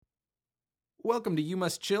Welcome to You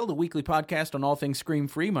Must Chill, the weekly podcast on all things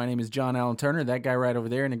scream-free. My name is John Allen Turner. That guy right over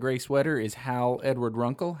there in a gray sweater is Hal Edward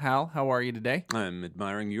Runkle. Hal, how are you today? I'm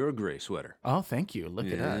admiring your gray sweater. Oh, thank you. Look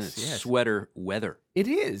at us. It's Yes. sweater weather. It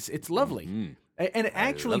is. It's lovely. Mm. And it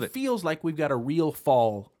actually love it. feels like we've got a real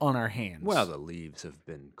fall on our hands. Well, the leaves have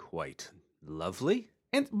been quite lovely.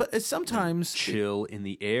 But sometimes Chill in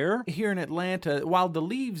the air. here in Atlanta, while the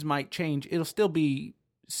leaves might change, it'll still be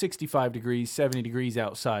 65 degrees, 70 degrees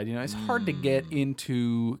outside. You know, it's hard to get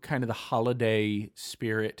into kind of the holiday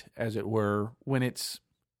spirit, as it were, when it's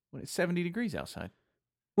 70 degrees outside.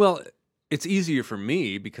 Well, it's easier for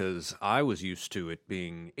me because I was used to it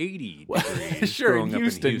being 80 degrees Sure, growing in up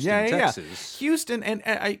Houston. in Houston, Yeah. Texas. Houston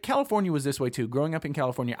and California was this way too. Growing up in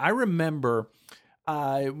California, I remember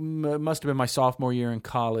must have been my sophomore year in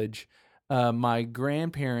college. My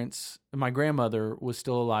grandmother was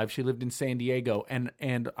still alive. She lived in San Diego, and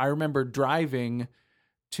I remember driving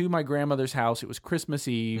to my grandmother's house. It was Christmas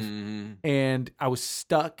Eve, Mm-hmm. and I was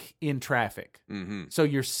stuck in traffic. Mm-hmm. So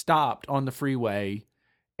you're stopped on the freeway,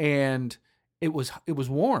 and it was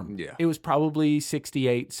warm. Yeah. It was probably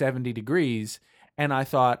 68, 70 degrees, and I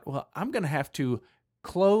thought, well, I'm going to have to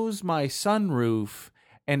close my sunroof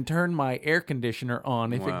and turn my air conditioner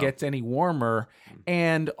on if Wow. it gets any warmer.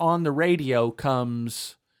 And on the radio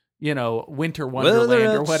comes, Winter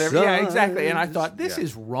Wonderland or whatever. Yeah, exactly. And I thought, this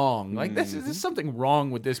is wrong. Like, this is something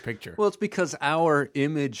wrong with this picture. Well, it's because our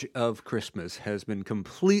image of Christmas has been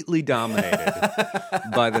completely dominated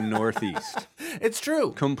by the Northeast. It's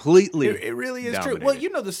true. Completely. It really is true. dominated. Well, you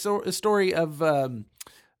know the story of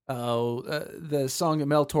the song that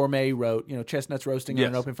Mel Torme wrote, Chestnuts Roasting on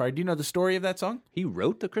an Yes. Open Fire. Do you know the story of that song? He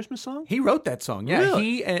wrote the Christmas song? He wrote that song. Yeah,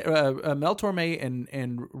 Really? he Mel Torme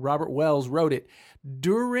and Robert Wells wrote it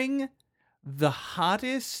during the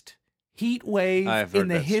hottest heat wave I've heard in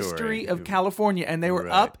the that history story. of California, and they were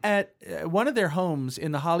Right. up at one of their homes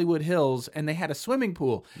in the Hollywood Hills, and they had a swimming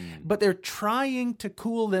pool, but they're trying to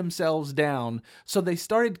cool themselves down, so they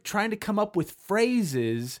started trying to come up with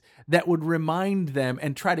phrases that would remind them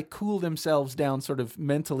and try to cool themselves down sort of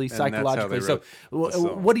mentally, that's how they psychologically. So wrote the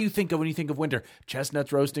song. what do you think of when you think of winter?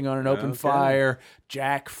 Chestnuts roasting on an open Okay. fire,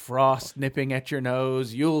 Jack Frost nipping at your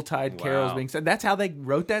nose, Yuletide carols Wow. being said. That's how they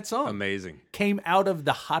wrote that song. Amazing. Came out of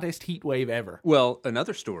the hottest heat wave ever. Well,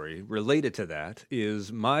 another story related to that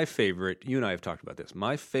is my favorite, you and I have talked about this,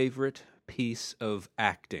 my favorite piece of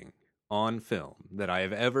acting on film that I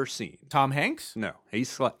have ever seen. Tom Hanks? No,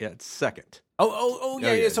 he's it's second.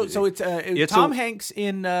 Yeah. yeah. So it's It's Tom a- Hanks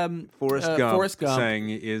in Forrest Forrest Gump.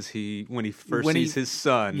 saying, is he, when he first When he- sees his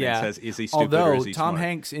son, Yeah. and says, is he stupid Although or is he Tom smart?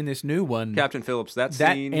 Hanks in this new one, Captain Phillips, that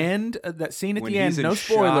that scene, that scene at when the he's end, in no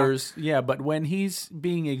shock. spoilers. Yeah, but when he's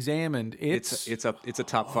being examined, it's a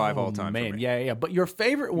top five all time man, for me. yeah. But your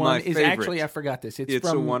favorite one My is favorite. actually, I forgot this. It's It's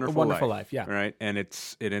from a Wonderful Life. Yeah, right. And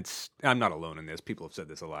it's I'm not alone in this. People have said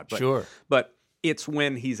this a lot. But, Sure. But it's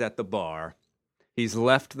when he's at the bar. He's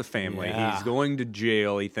left the family. Yeah. He's going to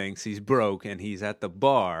jail. He thinks he's broke, and he's at the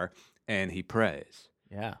bar, and he prays,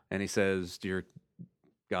 yeah. and he says, "Dear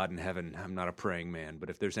God in heaven, I'm not a praying man, but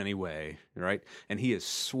if there's any way, right?" And he is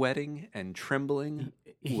sweating and trembling.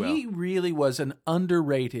 He really was an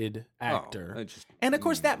underrated actor. I just- And of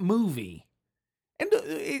course, that movie, and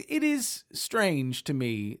it is strange to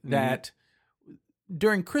me that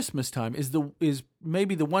during Christmas time is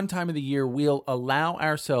maybe the one time of the year we'll allow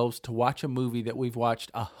ourselves to watch a movie that we've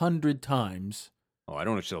watched 100 times. Oh, I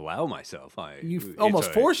don't just allow myself. You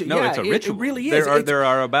almost force it. No, Yeah, it's a it ritual. really is. There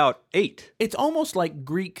are about 8. It's almost like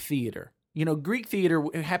Greek theater. Greek theater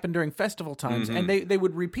happened during festival times, and they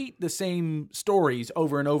would repeat the same stories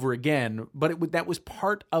over and over again. But that was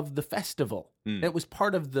part of the festival. That was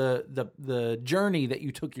part of the journey that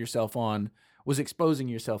you took yourself on, was exposing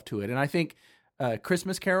yourself to it. And I think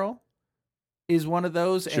Christmas Carol is one of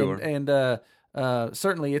those, Sure. and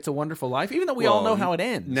certainly It's a Wonderful Life. Even though we all know how it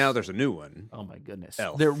ends. Now there's a new one. Oh my goodness!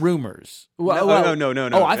 Elf. There are rumors. No. Oh, I thought I'm you were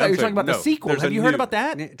saying, talking about the no, sequel. there's Have a you heard new- about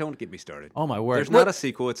that? Don't get me started. Oh my word! There's not a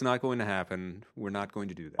sequel. It's not going to happen. We're not going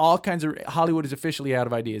to do that. All kinds of Hollywood is officially out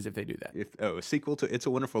of ideas if they do that. A sequel to It's a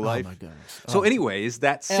Wonderful Life. Oh my goodness! So, anyways,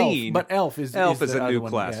 that scene. Elf is a the other new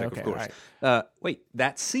one. classic, Yeah, okay, of course. all Wait,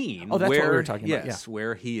 that scene. Oh, that's what we where, were talking about, Yes,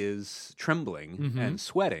 where he is trembling Mm-hmm. and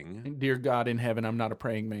sweating. Dear God in heaven, I'm not a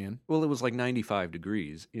praying man. Well, it was like 95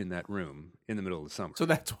 degrees in that room in the middle of the summer. So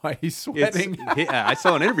that's why he's It's- sweating. I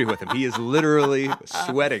saw an interview with him. He is literally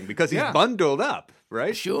sweating because he's Yeah. bundled up,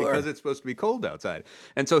 right? Sure. Because it's supposed to be cold outside.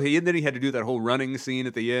 And so then he had to do that whole running scene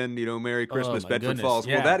at the end, Merry Christmas, my Bedford goodness, Falls.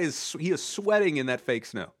 yeah. Well, he is sweating in that fake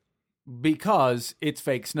snow. because it's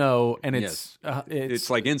fake snow and it's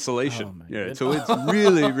like insulation. Oh my yeah, so it's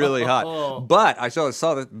really, really hot. But I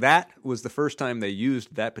saw that was the first time they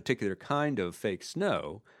used that particular kind of fake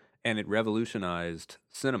snow, and it revolutionized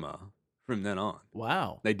cinema from then on.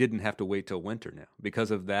 Wow. They didn't have to wait till winter now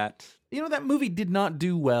because of that. You know, that movie did not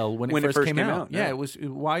do well when it first came out. No. Yeah, it was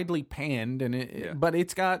widely panned, but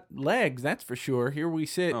it's got legs, that's for sure. Here we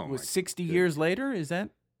sit, 60 years later. Is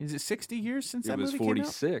it 60 years since that movie came out? It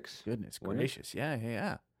was 46. Goodness gracious.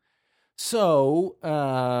 Yeah. So,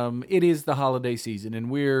 it is the holiday season,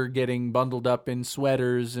 and we're getting bundled up in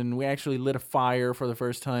sweaters, and we actually lit a fire for the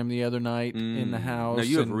first time the other night in the house. Now,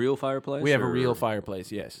 you have a real fireplace? We have a real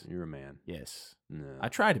fireplace, yes. You're a man. Yes. No. I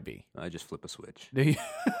try to be. I just flip a switch. Do you?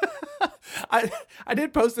 I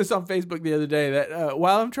did post this on Facebook the other day that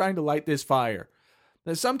while I'm trying to light this fire,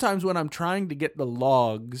 that sometimes when I'm trying to get the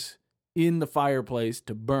logs in the fireplace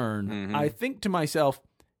to burn, I think to myself,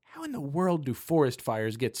 how in the world do forest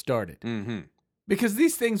fires get started? Because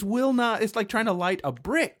these things will not, it's like trying to light a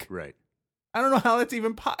brick. Right. I don't know how that's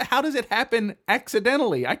even, how does it happen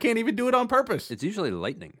accidentally? I can't even do it on purpose. It's usually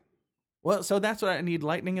lightning. Well, so that's what I need,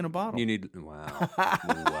 lightning in a bottle. You need, wow.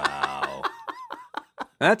 Wow.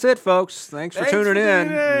 That's it, folks. Thanks for tuning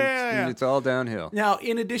in. Yeah. It's all downhill. Now,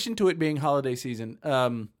 in addition to it being holiday season,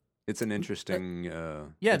 it's an interesting,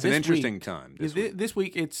 it's an interesting time. This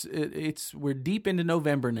week, it's we're deep into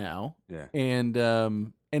November now, and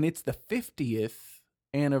it's the 50th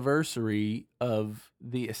anniversary of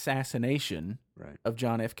the assassination of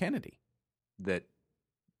John F. Kennedy. That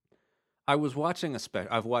I was watching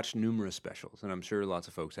I've watched numerous specials, and I'm sure lots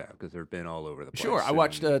of folks have because they've been all over the place. Sure, I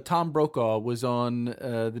watched Tom Brokaw was on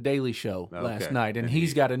The Daily Show last night, and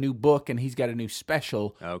he's got a new book and he's got a new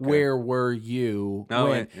special. Where Were You?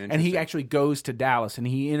 And he actually goes to Dallas and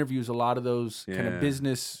he interviews a lot of those kind of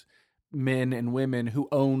business men and women who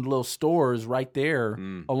owned little stores right there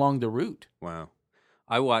along the route. Wow,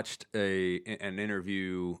 I watched an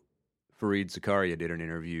interview. Fareed Zakaria did an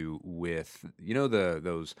interview with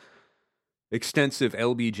those extensive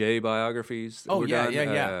LBJ biographies.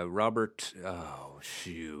 Robert. Oh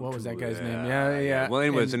shoot! What was that guy's name? Yeah. Well,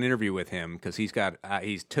 anyway, it was an interview with him because he's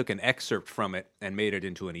took an excerpt from it and made it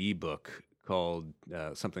into an ebook called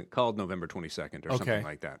something called November 22nd or something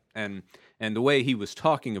like that. And the way he was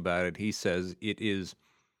talking about it, he says it is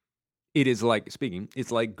it's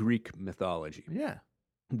like Greek mythology. Yeah,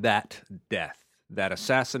 that death. That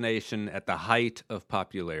assassination at the height of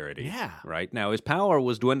popularity. Yeah. Right? Now, his power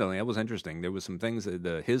was dwindling. That was interesting. There was some things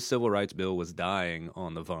that his civil rights bill was dying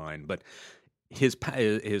on the vine, but his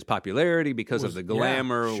popularity because of the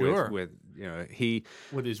glamour with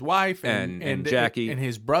his wife and Jackie. And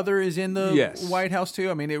his brother is in the White House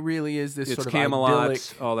too. I mean, it really is this sort of Camelot,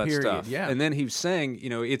 idyllic all that period. Stuff. Yeah. And then he was saying,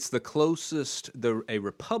 it's the closest a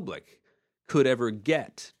republic could ever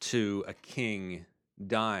get to a king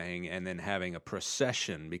dying and then having a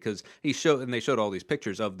procession because they showed all these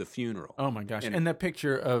pictures of the funeral. Oh my gosh. And that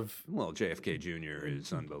picture of JFK Jr.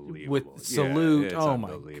 is unbelievable. With salute. Oh my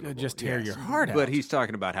God, just tear your heart out. But he's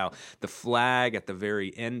talking about how the flag at the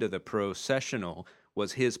very end of the processional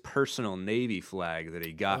was his personal Navy flag that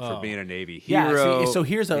he got for being a Navy hero. Yeah, so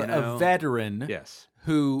here's a veteran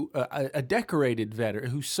who a decorated veteran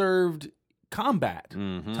who served combat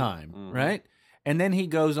time, right? And then he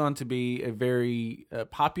goes on to be a very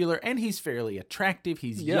popular, and he's fairly attractive.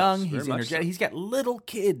 He's young. He's energetic. He's got little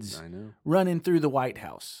kids running through the White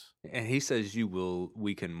House. And he says,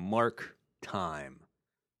 we can mark time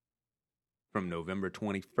from November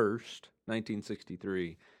 21st,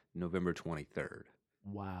 1963, November 23rd.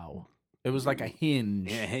 Wow. It was like a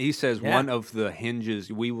hinge. Yeah, he says one of the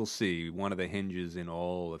hinges, we will see one of the hinges in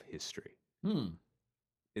all of history.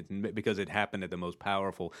 Because it happened at the most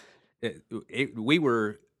powerful...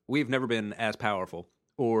 We've never been as powerful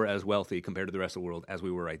or as wealthy compared to the rest of the world as we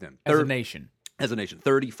were right then. As a nation,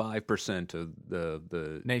 35% of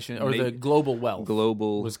the nation or the global wealth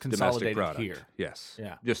was consolidated domestic product. Here. Yes,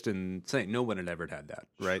 yeah, just insane. No one had ever had that,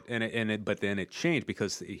 right? But then it changed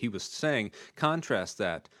because he was saying contrast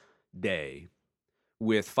that day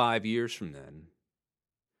with 5 years from then,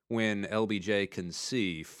 when LBJ can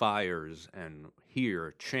see fires and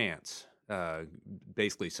hear chants.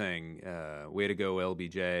 Basically saying, way to go,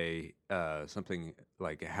 LBJ, something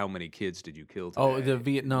like, how many kids did you kill today? Oh, the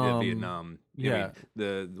Vietnam. Yeah. I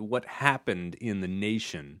mean, what happened in the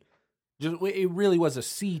nation. It really was a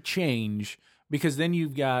sea change because then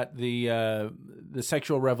you've got the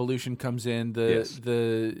sexual revolution comes in,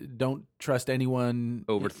 the don't trust anyone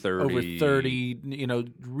over 30,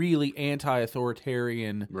 really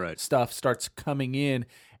anti-authoritarian stuff starts coming in,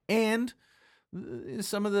 and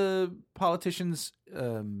some of the politicians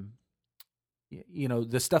you know,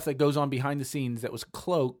 the stuff that goes on behind the scenes that was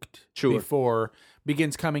cloaked Sure. before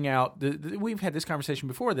begins coming out. We've had this conversation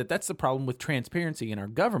before that's the problem with transparency in our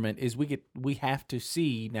government is we have to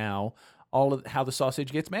see now all of how the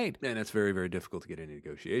sausage gets made. And it's very, very difficult to get any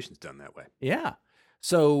negotiations done that way. Yeah.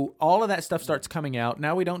 So all of that stuff starts coming out.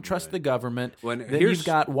 Now we don't trust the government. Then here's- you've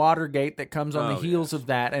got Watergate that comes on the heels of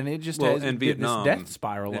that, and it just has and been Vietnam, this death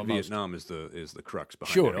spiral and almost. Vietnam is the crux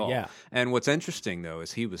behind Sure, it all. yeah. And what's interesting though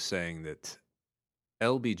is he was saying that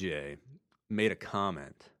LBJ made a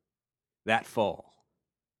comment that fall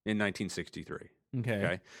in 1963.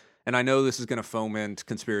 Okay. And I know this is going to foment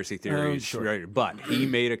conspiracy theories, sure. right? But he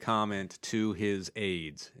made a comment to his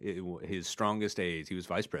aides, his strongest aides. He was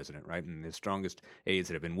vice president, right? And his strongest aides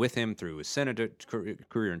that have been with him through his senator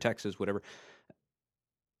career in Texas, whatever,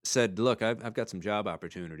 said, look, I've got some job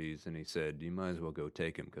opportunities. And he said, you might as well go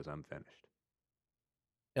take them because I'm finished.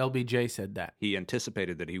 LBJ said that. He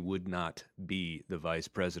anticipated that he would not be the vice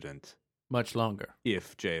president Much longer.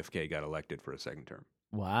 if JFK got elected for a second term.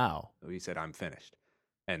 Wow. So he said, I'm finished.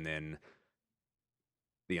 And then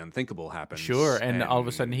the unthinkable happens. Sure, and all of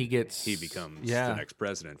a sudden he becomes the next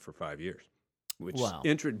president for 5 years. Which Wow.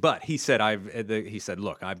 But he said,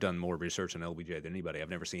 look, I've done more research on LBJ than anybody. I've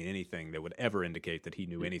never seen anything that would ever indicate that he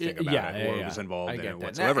knew anything about it or was involved in it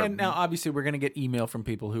whatsoever. And now, obviously, we're going to get email from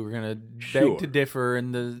people who are going to Sure. beg to differ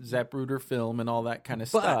in the Zapruder film and all that kind of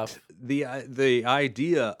stuff. The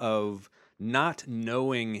idea of not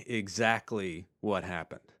knowing exactly what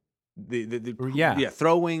happened.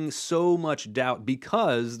 Throwing so much doubt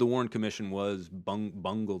because the Warren Commission was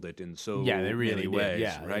bungled it in so they really many did. ways,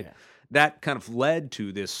 Yeah, right? yeah. That kind of led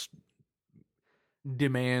to this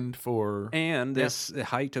Demand for this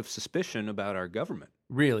height of suspicion about our government.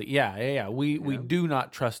 really, we do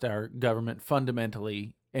not trust our government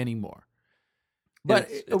fundamentally anymore. But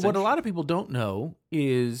It's what a lot of people don't know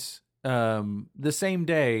is the same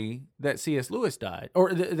day that C.S. Lewis died,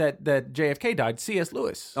 or that JFK died, C.S.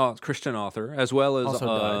 Lewis, Christian author, as well as also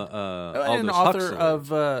died. Aldous An author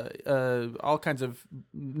Huxley. of all kinds of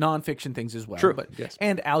nonfiction things as well. True, But, yes.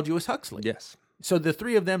 And Aldous Huxley. Yes. So the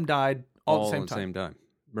three of them died all at the same same time.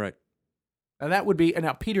 Right. And that would be, and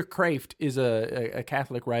now Peter Kraft is a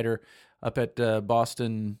Catholic writer up at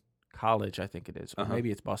Boston College, I think it is, or maybe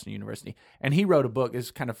it's Boston University. And he wrote a book, it's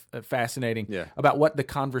kind of fascinating, about what the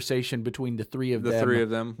conversation between the three of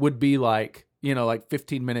them would be like, like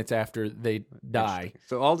 15 minutes after they die.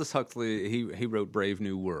 So Aldous Huxley, he wrote Brave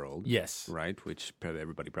New World. Yes. Right, which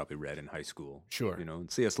everybody probably read in high school. Sure. And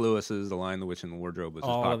C.S. Lewis's The Lion, the Witch, and the Wardrobe was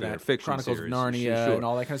all his popular of that. fiction Chronicles series. of Narnia and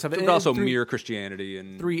all that kind of stuff. But also Mere Christianity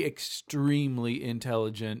and three extremely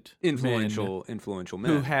intelligent influential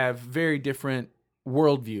men who have very different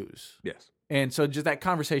worldviews. Yes. And so just that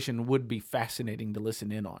conversation would be fascinating to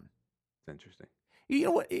listen in on. It's interesting. You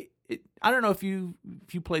know what? I don't know if you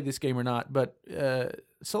play this game or not, but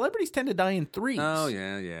celebrities tend to die in threes. Oh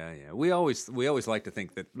yeah. We always like to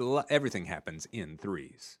think that everything happens in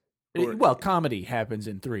threes. Comedy happens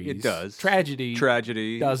in threes. It does.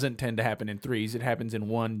 Tragedy doesn't tend to happen in threes. It happens in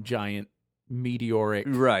one giant meteoric,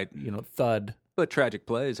 right? Thud. But tragic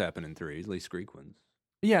plays happen in threes, at least Greek ones.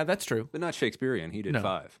 Yeah, that's true. But not Shakespearean. He did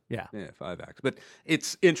 5. Yeah, 5 acts. But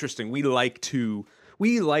it's interesting. We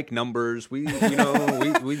like numbers. We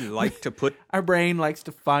like to put. Our brain likes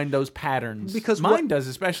to find those patterns because mine does,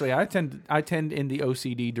 especially. I tend in the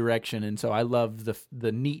OCD direction, and so I love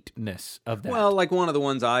the neatness of that. Well, like one of the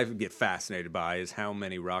ones I get fascinated by is how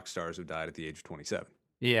many rock stars have died at the age of 27.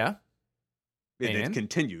 Yeah, it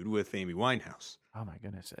continued with Amy Winehouse. Oh my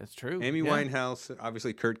goodness, that's true. Amy Winehouse,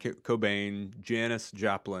 obviously Kurt Cobain, Janis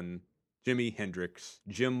Joplin, Jimi Hendrix,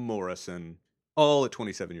 Jim Morrison, all at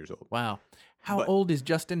 27 years old. Wow. How old is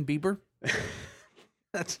Justin Bieber?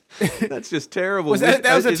 That's just terrible. Was that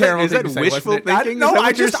was a terrible thing to say, wishful thinking?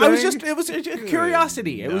 It was just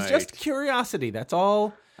curiosity. It was just curiosity. That's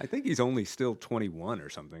all. I think he's only still 21 or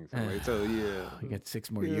something. So yeah. You got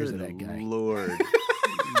 6 more years of that guy. Lord.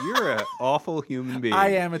 You're an awful human being.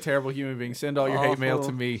 I am a terrible human being. Send all your hate mail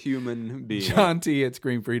to me. Human being.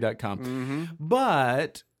 JohnT@screenfree.com. Mm-hmm.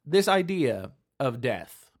 But this idea of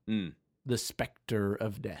death, the specter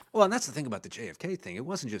of death. Well, and that's the thing about the JFK thing. It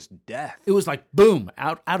wasn't just death. It was like boom,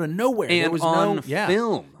 out of nowhere. And there was on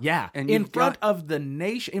film. Yeah. And in front of the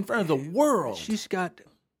nation, in front of the world. She's got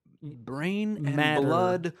brain and Matter.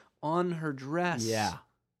 blood on her dress. Yeah.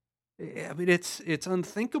 I mean, it's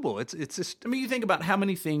unthinkable. It's just. I mean, you think about how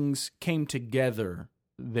many things came together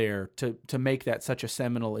there to make that such a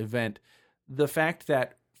seminal event. The fact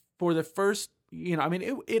that for the first,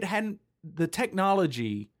 it hadn't the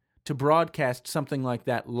technology to broadcast something like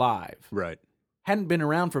that live. Right. Hadn't been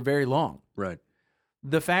around for very long. Right.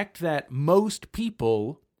 the fact that most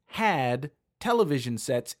people had television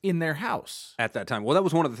sets in their house at that time. Well, that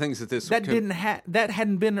was one of the things that that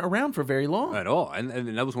hadn't been around for very long at all, and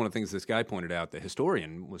that was one of the things this guy pointed out. The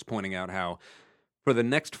historian was pointing out how for the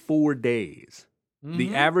next 4 days,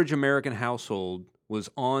 the average American household was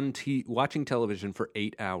on watching television for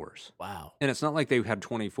 8 hours. Wow. And it's not like they had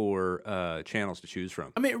 24 channels to choose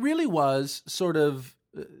from. I mean, it really was sort of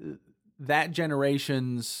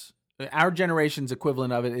our generation's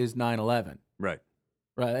equivalent of it is 9/11. Right.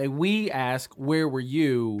 Right. We ask, where were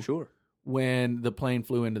you Sure. when the plane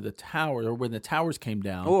flew into the tower or when the towers came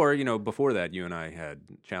down? Or, before that, you and I had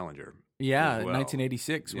Challenger. Yeah, well.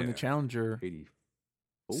 1986 when the Challenger...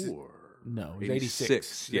 84. No, it was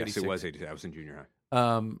 86. Yes, it was 86. I was in junior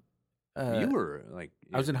high. You were like...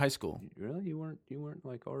 I was in high school. Really? You weren't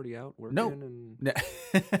like already out working? No.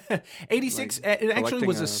 86, like, it actually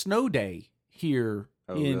was a snow day here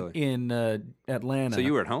in Atlanta. So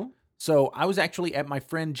you were at home? So I was actually at my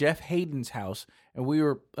friend Jeff Hayden's house, and we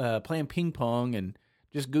were playing ping pong and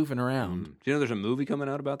just goofing around. Do you know there's a movie coming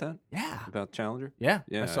out about that? Yeah. About Challenger? Yeah.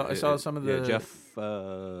 I saw some of the... Yeah, Jeff...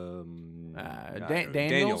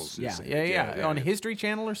 Daniels? Yeah. On History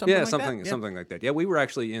Channel or something like that? Yeah, something like that. Yeah, we were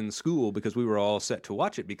actually in school because we were all set to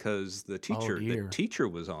watch it because the teacher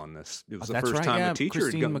was on this. It was the first time the teacher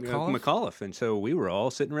had gone, McAuliffe. And so we were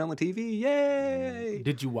all sitting around the TV. Yay!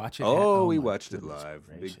 Did you watch it? Oh, we watched it live.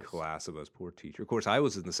 Gracious. Big class of us. Poor teacher. Of course, I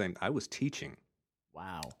was teaching.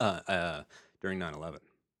 Wow. During 9/11.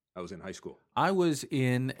 I was in high school. I was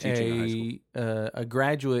in a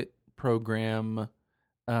graduate program.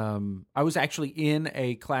 I was actually in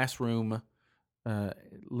a classroom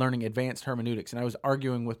learning advanced hermeneutics, and I was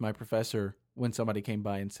arguing with my professor when somebody came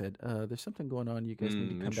by and said, there's something going on. You guys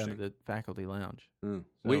need to come down to the faculty lounge. So,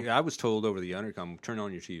 I was told over the intercom, turn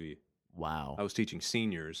on your TV. Wow. I was teaching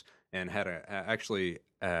seniors and had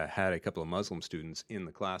a couple of Muslim students in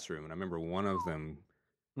the classroom, and I remember one of them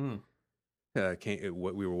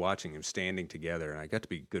we were watching him standing together, and I got to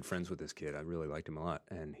be good friends with this kid. I really liked him a lot,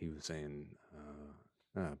 and he was saying,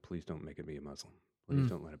 "Please don't make it be a Muslim. Please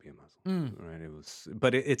don't let it be a Muslim." Right?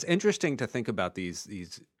 But it's interesting to think about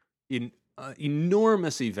these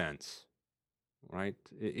enormous events, right?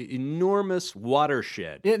 Enormous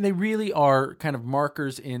watershed. Yeah, and they really are kind of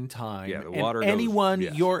markers in time. Yeah, the water. Anyone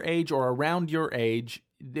your age or around your age,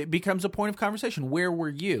 it becomes a point of conversation. Where were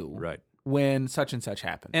you? Right. When such and such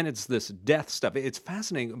happened. And it's this death stuff. It's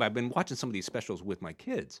fascinating. I've been watching some of these specials with my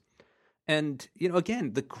kids. And,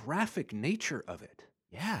 again, the graphic nature of it.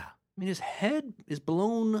 Yeah. I mean, his head is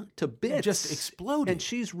blown to bits. Just exploded. And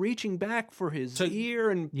she's reaching back for his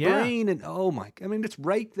ear and brain. And, it's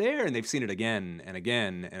right there. And they've seen it again and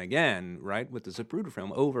again and again, right, with the Zapruder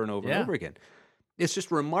film over and over and over again. It's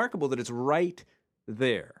just remarkable that it's right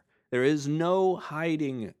there. There is no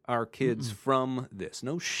hiding our kids from this,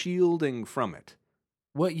 no shielding from it.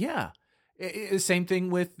 Well, yeah. Same thing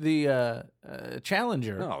with the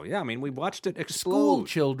Challenger. Oh, yeah. I mean, we watched it explode. School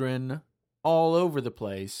children all over the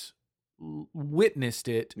place witnessed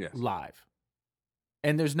it live.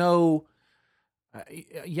 And there's no...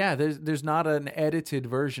 there's not an edited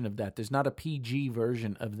version of that. There's not a PG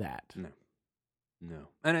version of that. No.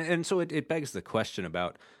 And so it begs the question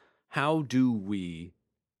about how do we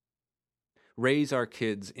raise our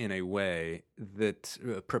kids in a way that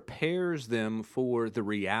prepares them for the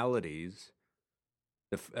realities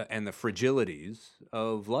and the fragilities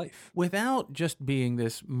of life without just being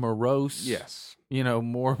this morose,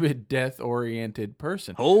 morbid, death-oriented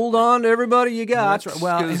person. Hold on to everybody you got. That's right.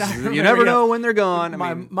 Well, you never know when they're gone.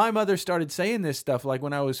 My mother started saying this stuff like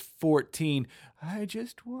when I was 14. I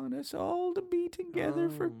just want us all to be together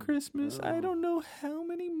for Christmas. I don't know how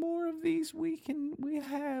many more of these we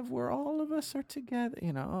have where all of us are together.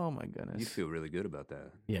 Oh my goodness. You feel really good about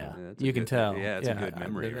that. Yeah, you can tell. Yeah, it's a good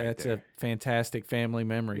memory. That's a fantastic family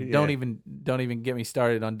memory. Yeah. Don't even get me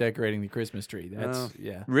started on decorating the Christmas tree. That's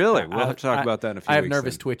Really? We'll have to talk about that in a few weeks. I have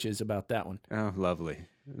nervous twitches about that one. Oh, lovely.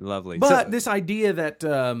 But this idea that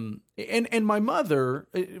and my mother,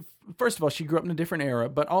 first of all, she grew up in a different era,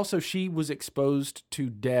 but also she was exposed to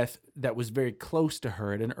death that was very close to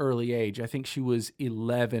her at an early age. I think she was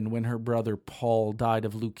 11 when her brother Paul died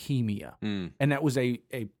of leukemia. And that was a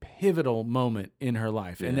pivotal moment in her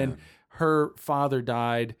life. Yeah. And then her father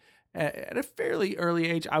died at a fairly early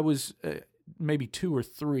age. I was maybe 2 or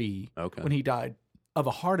 3 when he died of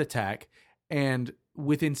a heart attack. And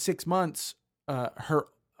within 6 months,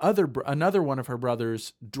 another one of her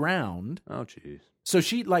brothers drowned. Oh, jeez. So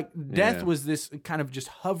she death was this kind of just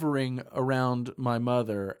hovering around my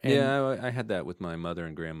mother. And I had that with my mother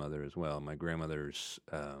and grandmother as well. My grandmother's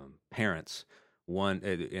parents One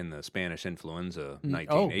in the Spanish influenza, Mm.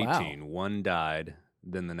 1918. Oh, wow. One died.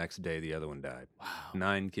 Then the next day, the other one died. Wow.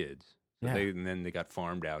 9 kids. So Yeah. and then they got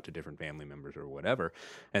farmed out to different family members or whatever.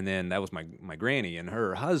 And then that was my granny, and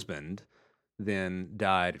her husband then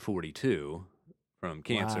died at 42 from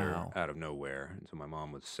cancer Wow. out of nowhere. And so my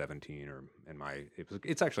mom was 17,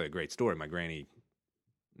 it's actually a great story. My granny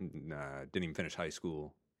didn't even finish high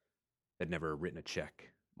school, had never written a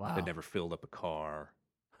check, Wow. had never filled up a car,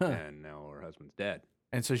 Huh. and now her husband's dead.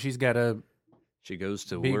 And so she's got to She goes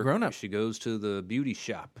to Be a work. grown-up. She goes to the beauty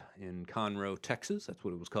shop in Conroe, Texas. That's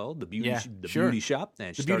what it was called. The beauty, Yeah, the sure. beauty shop.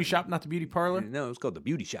 And the beauty shop, not the beauty parlor. No, it was called the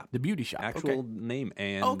beauty shop. The beauty shop. Actual Okay. name.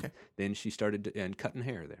 And Oh, okay. then she started cutting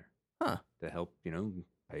hair there. Huh. To help,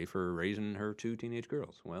 pay for raising her 2 teenage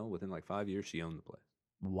girls. Well, within like 5 years, she owned the place.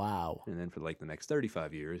 Wow. And then for like the next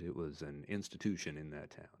 35 years, it was an institution in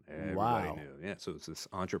that town. Everybody Wow. knew. Yeah, so it's this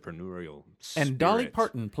entrepreneurial And Dolly spirit.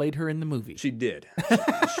 Parton played her in the movie. She did.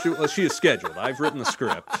 she is scheduled. I've written the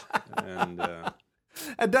script. And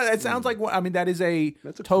It sounds like, that is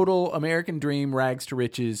That's a- total American dream, rags to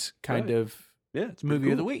riches kind Right. of yeah, it's pretty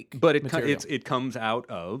movie of cool. the week. But it material. comes out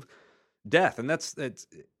of death, and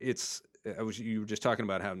you were just talking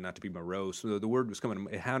about how not to be morose. So the word was coming,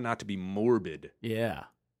 how not to be morbid Yeah.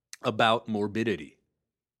 about morbidity.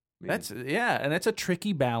 I mean, And that's a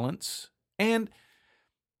tricky balance. And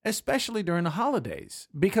especially during the holidays,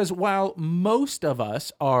 because while most of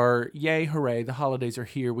us are, yay, hooray, the holidays are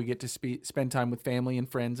here, we get to spend time with family and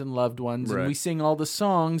friends and loved ones, Right. and we sing all the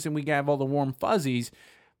songs and we have all the warm fuzzies,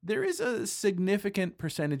 there is a significant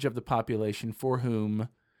percentage of the population for whom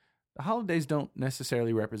the holidays don't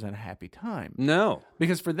necessarily represent a happy time. no.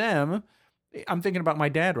 Because for them, I'm thinking about my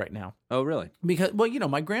dad right now. Oh, really? Because,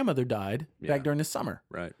 my grandmother died Yeah. back during the summer.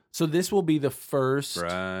 Right. So this will be the first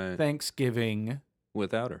Right. Thanksgiving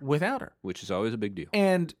Without her, without her. which is always a big deal.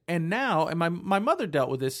 And now, and my mother dealt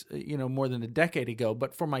with this, more than a decade ago.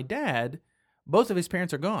 But for my dad, both of his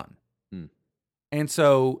parents are gone. Hmm. And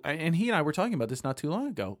so, and he and I were talking about this not too long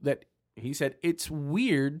ago, that he said it's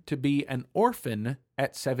weird to be an orphan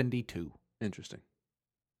at 72. Interesting.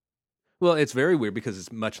 Well, it's very weird because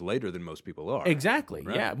it's much later than most people are. Exactly.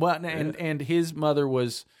 Right. Yeah. Well, and his mother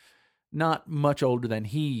was not much older than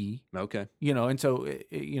he. Okay. And so,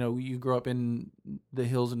 you grow up in the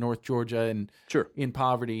hills of North Georgia and Sure. in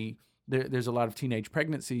poverty. There's a lot of teenage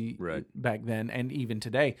pregnancy Right. back then and even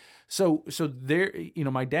today. So there,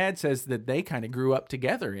 my dad says that they kind of grew up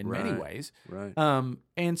together in many Right. ways. Right.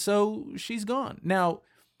 And so she's gone. Now,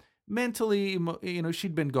 mentally,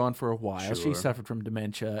 she'd been gone for a while. She Sure. suffered from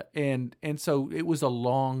dementia. And so it was a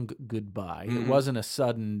long goodbye. It Mhm. wasn't a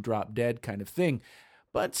sudden drop dead kind of thing.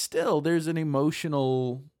 But still, there's an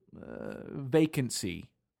emotional vacancy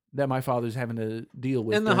that my father's having to deal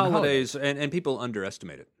with. And the during holidays, and people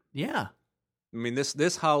underestimate it. Yeah. I mean,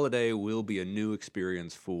 this holiday will be a new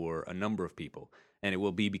experience for a number of people, and it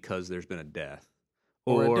will be because there's been a death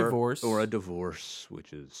Or a divorce.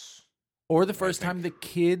 which is Or the first time the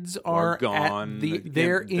kids are gone, at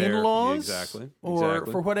their in-laws. exactly, Or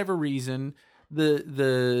exactly. for whatever reason,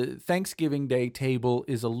 the Thanksgiving Day table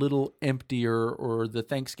is a little emptier, or the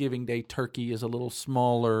Thanksgiving Day turkey is a little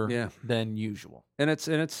smaller Yeah. than usual. and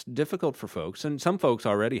it's difficult for folks, and some folks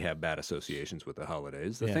already have bad associations with the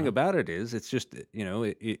holidays. The Yeah. thing about it is, it's just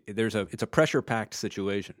it's a pressure packed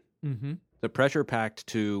situation. Mm-hmm. The pressure packed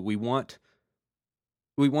to we want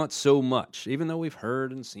so much, even though we've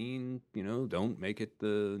heard and seen, don't make it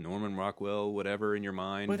the Norman Rockwell whatever in your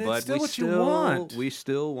mind, But it's but still we what you want. We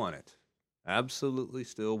still want it. Absolutely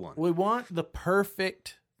still want it. We want the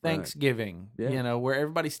perfect Thanksgiving, Yeah. where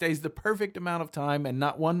everybody stays the perfect amount of time and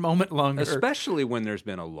not one moment longer. Especially when there's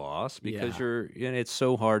been a loss, because it's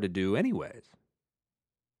so hard to do anyways.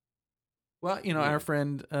 Well, our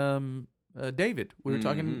friend David, we were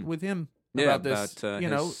talking Mhm. with him Yeah, about this.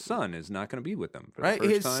 his son is not going to be with them. For right? the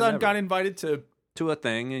first His time son ever. got invited to a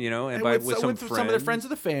thing, and with with some friends. some of the friends of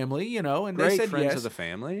the family, and Great they said friends yes. of the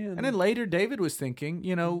family. And then later, David was thinking,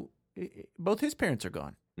 both his parents are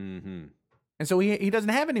gone, Mm-hmm. and so he doesn't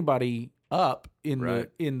have anybody up in Right.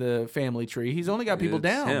 the family tree. He's only got people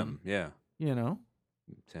down. Him, yeah. It's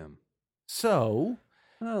It's him. So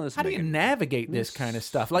Well, let's how do make you it- navigate this kind of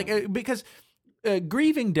stuff? Like because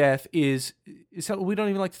grieving death is something we don't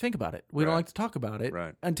even like to think about it. We don't Right. like to talk about it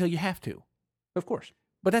Right. until you have to. Of course.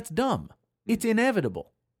 But that's dumb. It's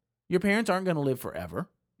inevitable. Your parents aren't going to live forever.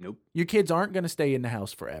 Nope. Your kids aren't going to stay in the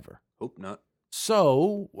house forever. Hope not.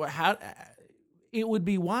 So it would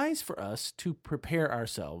be wise for us to prepare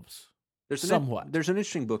ourselves There's somewhat. There's an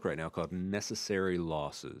interesting book right now called Necessary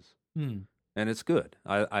Losses. and it's good.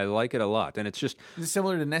 I like it a lot, and it's just Is it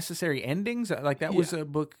similar to Necessary Endings? Like that was a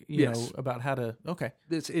book, you know, about how to. Okay,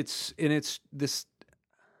 it's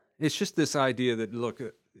just this idea that look,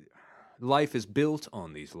 life is built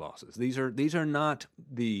on these losses. These are not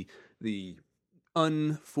the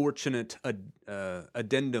unfortunate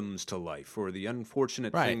addendums to life or the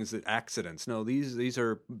unfortunate things that accidents. No, these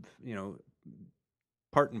are, you know,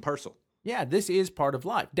 part and parcel. Yeah, this is part of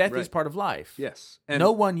life. Death is part of life. Yes. And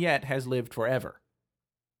no one yet has lived forever.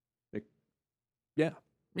 Yeah.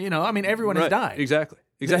 You know, I mean, everyone has died. Exactly.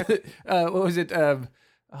 What was it?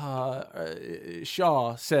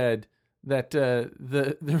 Shaw said that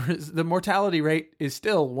the mortality rate is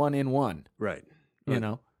still 1 in 1. Right. You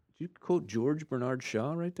know. Did you quote George Bernard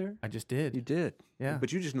Shaw right there? I just did. You did. Yeah.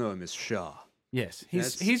 But you just know him as Shaw. Yes.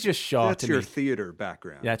 He's just Shaw to me. That's your theater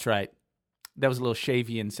background. That's right. That was a little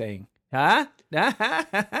Shavian saying. Huh?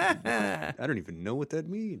 I don't even know what that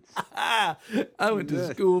means. I went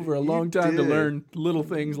to school for a long time to learn little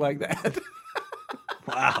things like that.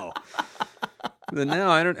 Wow. Then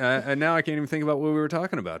now now I can't even think about what we were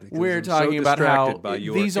talking about. We're talking about how by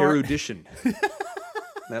your these erudition.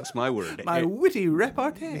 That's my word. My witty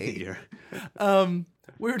repartee.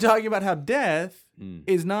 We were talking about how death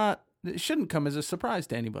shouldn't come as a surprise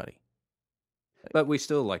to anybody. But we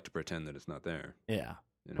still like to pretend that it's not there. Yeah.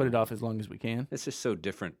 You know? Put it off as long as we can. It's just so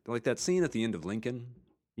different. Like that scene at the end of Lincoln.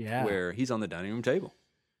 Yeah. Where he's on the dining room table.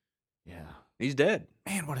 Yeah. He's dead.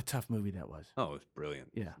 Man, what a tough movie that was. Oh, it was brilliant.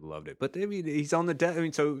 Yeah. Loved it. But I mean, he's on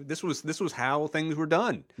the so this was how things were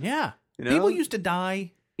done. Yeah. You know? People used to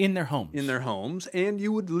die in their homes. And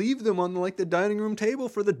you would leave them on like the dining room table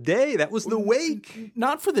for the day. That was the wake.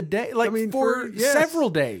 Not for the day, for several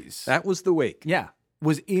days. That was the wake. Yeah.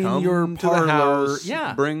 Was in Come your to parlor. the house,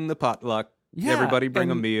 yeah. Bring the potluck. Yeah. Everybody bring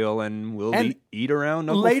a meal, and we'll eat around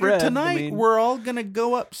Uncle later Fred. Tonight, we're all going to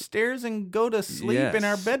go upstairs and go to sleep in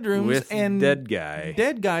our bedrooms. With and dead guy.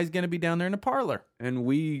 Dead guy's going to be down there in the parlor. And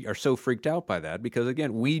we are so freaked out by that because,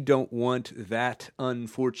 again, we don't want that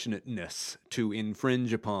unfortunateness to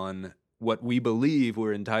infringe upon what we believe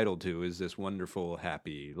we're entitled to is this wonderful,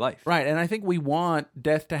 happy life. Right, and I think we want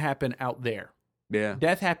death to happen out there. Yeah.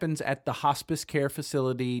 Death happens at the hospice care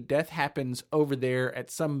facility. Death happens over there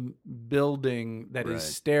at some building that is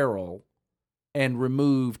sterile and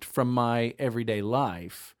removed from my everyday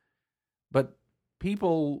life. But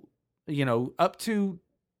people, you know, up to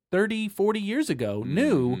 30, 40 years ago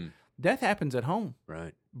knew death happens at home.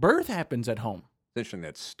 Right. Birth happens at home. It's interesting,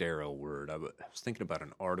 that sterile word. I was thinking about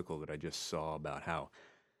an article that I just saw about how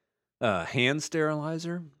hand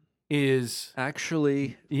sterilizer is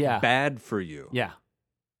actually bad for you. Yeah.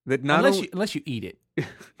 That not unless you eat it.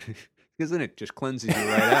 Because then it just cleanses you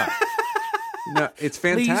right out. No, it's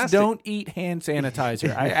fantastic. Please don't eat hand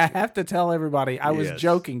sanitizer. I have to tell everybody, I was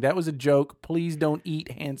joking. That was a joke. Please don't eat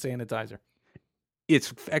hand sanitizer.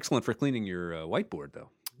 It's excellent for cleaning your whiteboard, though.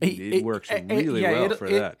 It works really well for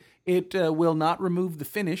that. It will not remove the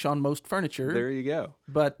finish on most furniture. There you go.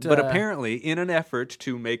 But apparently, in an effort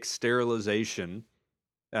to make sterilization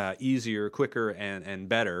easier, quicker, and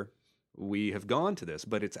better, we have gone to this.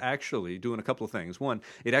 But it's actually doing a couple of things. One,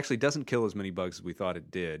 it actually doesn't kill as many bugs as we thought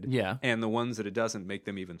it did. Yeah. And the ones that it doesn't make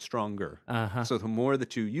them even stronger. Uh-huh. So the more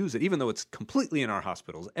that you use it, even though it's completely in our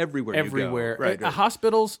hospitals, everywhere you go. Right.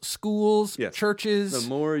 Hospitals, schools, churches. The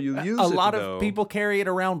more you use it, a lot of people carry it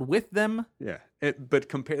around with them. Yeah. But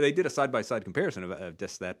they did a side-by-side comparison of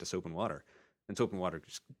just that to soap and water. And soap and water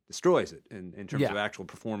just destroys it in terms of actual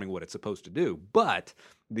performing what it's supposed to do. But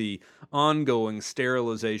the ongoing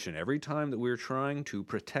sterilization, every time that we're trying to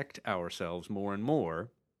protect ourselves more and more,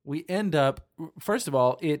 we end up, first of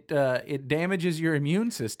all, it damages your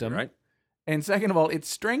immune system. Right. And second of all, it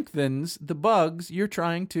strengthens the bugs you're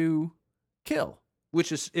trying to kill.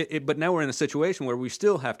 Which is, but now we're in a situation where we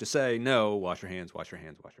still have to say, no, wash your hands, wash your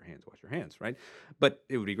hands, wash your hands, wash your hands, right? But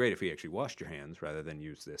it would be great if we actually washed your hands rather than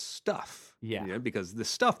use this stuff. Yeah. Because this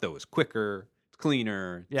stuff, though, is quicker, it's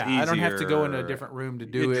cleaner, it's easier. I don't have to go in a different room to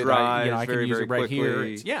do it. It dries I can use it right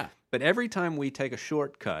quickly. here. But every time we take a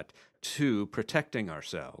shortcut to protecting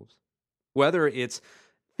ourselves, whether it's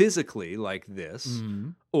physically like this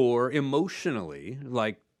or emotionally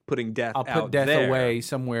like putting death out there. I'll put death away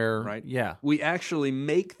somewhere. Right? Yeah. We actually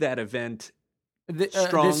make that event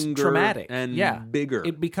stronger traumatic and bigger.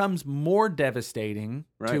 It becomes more devastating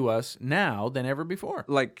to us now than ever before.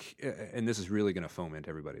 And this is really going to foment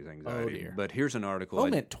everybody's anxiety. Oh, dear. But here's an article.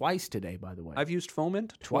 Foment twice today, by the way. I've used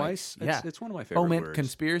foment twice. Yeah. It's one of my favorite foment words.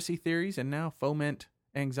 Conspiracy theories and now foment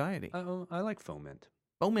anxiety. I like foment.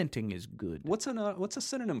 Fomenting is good. What's a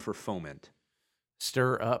synonym for foment?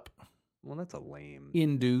 Stir up. Well, that's a lame.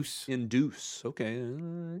 Induce. Induce. Okay.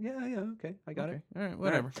 Yeah. Okay. I got it. All right.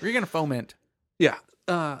 Whatever. Right. You're going to foment. Yeah.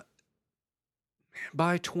 By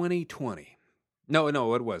 2020. No,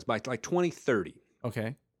 it was. By like 2030.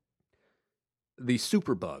 Okay. The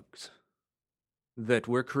superbugs that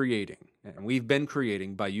we're creating, and we've been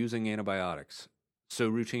creating by using antibiotics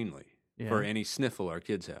so routinely for any sniffle our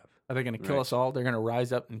kids have. Are they going to kill us all? They're going to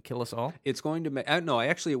rise up and kill us all? It's going to... no,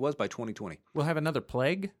 actually, it was by 2020. We'll have another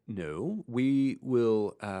plague? No. We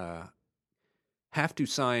will have to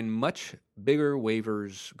sign much bigger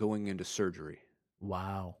waivers going into surgery.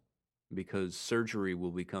 Wow. Because surgery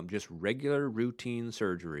will become... Just regular routine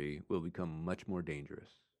surgery will become much more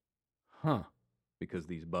dangerous. Huh. Because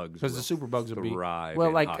these bugs because the superbugs will thrive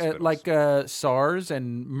well, in like SARS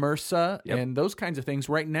and MRSA and those kinds of things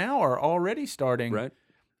right now are already starting. Right.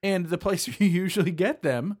 And the place you usually get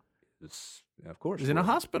them is in a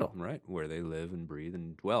hospital. Right, where they live and breathe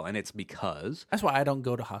and dwell. And it's because... That's why I don't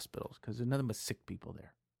go to hospitals, because there's nothing but sick people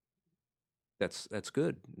there. That's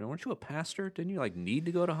good. Weren't you a pastor? Didn't you need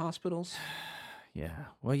to go to hospitals? Yeah.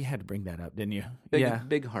 Well, you had to bring that up, didn't you?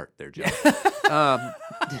 Big heart there, Joe.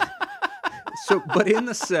 But in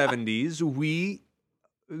the 70s, we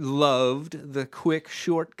loved the quick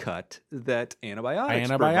shortcut that antibiotics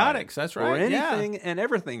provide. That's right. Or anything and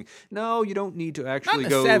everything. No, you don't need to actually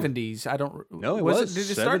go... Not in the 70s. I don't... No, it was. Did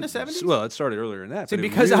it start in the 70s? Well, it started earlier than that. See,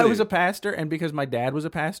 because I was a pastor and because my dad was a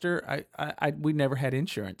pastor, we never had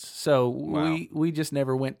insurance. So we just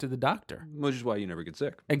never went to the doctor. Which is why you never get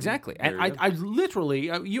sick. Exactly. And I literally...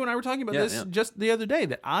 you and I were talking about this just the other day,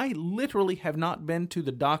 that I literally have not been to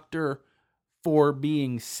the doctor for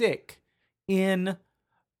being sick in...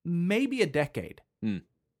 maybe a decade.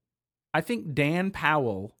 I think Dan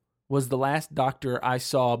Powell was the last doctor I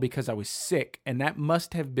saw because I was sick, and that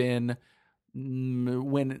must have been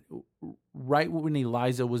right when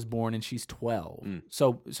Eliza was born, and she's 12.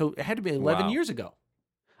 So it had to be 11 years ago.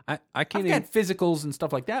 I can't. I've had physicals and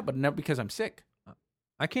stuff like that, but not because I'm sick.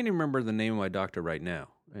 I can't even remember the name of my doctor right now.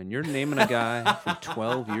 And you're naming a guy from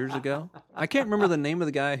 12 years ago? I can't remember the name of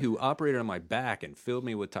the guy who operated on my back and filled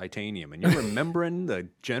me with titanium. And you're remembering the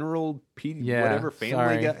general whatever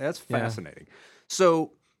family guy? That's fascinating.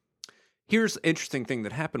 So here's the interesting thing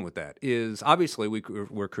that happened with that is obviously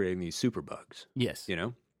we're creating these superbugs. Yes.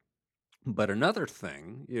 But another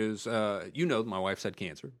thing is, my wife's had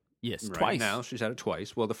cancer. Yes, right twice. Now she's had it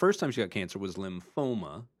twice. Well, the first time she got cancer was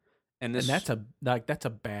lymphoma. And that's a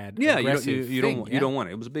bad you thing. don't want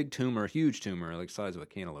it. It was a big tumor, a huge tumor, like the size of a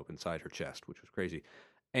cantaloupe inside her chest, which was crazy.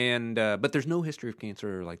 And but there's no history of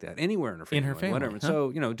cancer like that anywhere in her family. In her family, whatever. Huh?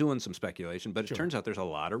 So doing some speculation, but it turns out there's a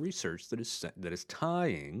lot of research that is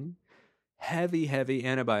tying heavy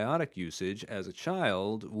antibiotic usage as a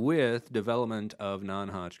child with development of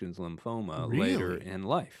non-Hodgkin's lymphoma later in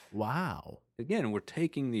life. Wow! Again, we're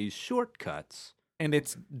taking these shortcuts. And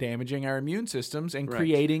it's damaging our immune systems and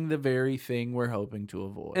creating the very thing we're hoping to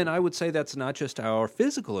avoid. And I would say that's not just our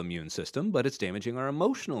physical immune system, but it's damaging our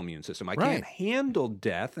emotional immune system. I can't handle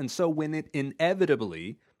death, and so when it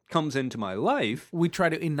inevitably comes into my life... we try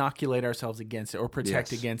to inoculate ourselves against it or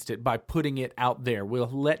protect against it by putting it out there. We'll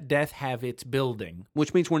let death have its building.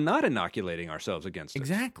 Which means we're not inoculating ourselves against it.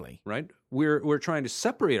 Exactly. Right? We're trying to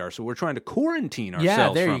separate ourselves. We're trying to quarantine ourselves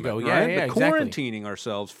from it. Yeah, there you go. Right? But quarantining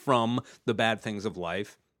ourselves from the bad things of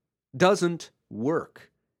life doesn't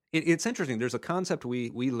work. It's interesting. There's a concept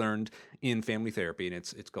we learned in family therapy, and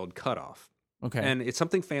it's called cutoff. Okay. And it's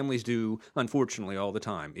something families do, unfortunately, all the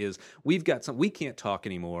time, is we can't talk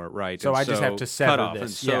anymore, right? So I just have to sever off.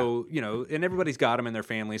 this. And so, and everybody's got them in their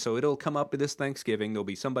family, so it'll come up this Thanksgiving. There'll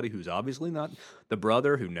be somebody who's obviously not the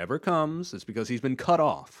brother who never comes. It's because he's been cut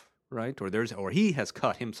off, right? Or he has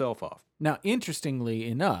cut himself off. Now, interestingly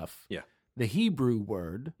enough, the Hebrew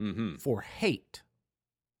word for hate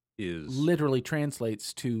is literally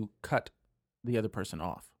translates to cut the other person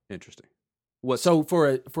off. Interesting. So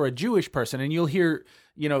for a Jewish person, and you'll hear,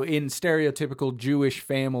 in stereotypical Jewish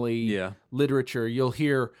family literature, you'll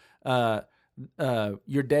hear,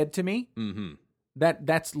 "You're dead to me." Mm-hmm.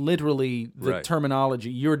 That's literally the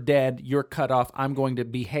terminology. You're dead. You're cut off. I'm going to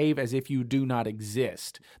behave as if you do not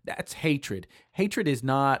exist. That's hatred. Hatred is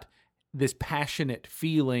not this passionate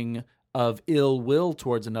feeling of ill will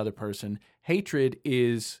towards another person. Hatred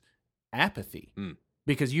is apathy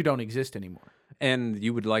because you don't exist anymore. And they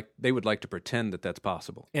would like to pretend that that's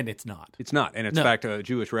possible. And it's not. It's not. And it's in fact a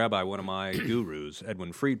Jewish rabbi, one of my gurus,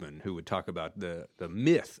 Edwin Friedman, who would talk about the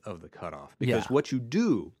myth of the cutoff. Because what you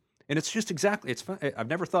do, And it's just exactly, it's fun. I've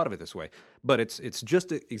never thought of it this way, but it's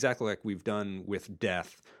just exactly like we've done with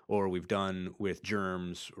death or we've done with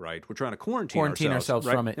germs, right? We're trying to quarantine ourselves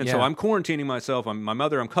right? from it. And so I'm quarantining myself. My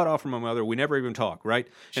mother, I'm cut off from my mother. We never even talk, right?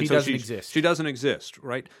 She doesn't exist. She doesn't exist,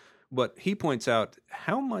 right? But he points out,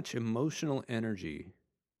 how much emotional energy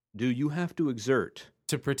do you have to exert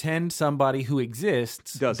to pretend somebody who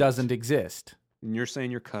exists doesn't exist? And you're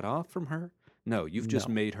saying you're cut off from her? No, you've just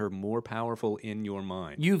made her more powerful in your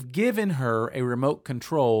mind. You've given her a remote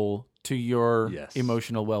control to your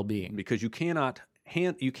emotional well-being. Because you cannot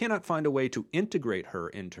find a way to integrate her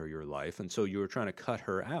into your life, and so you're trying to cut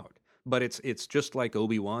her out. But it's just like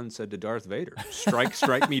Obi-Wan said to Darth Vader,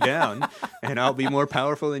 strike me down, and I'll be more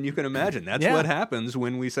powerful than you can imagine. That's what happens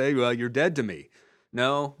when we say, well, you're dead to me.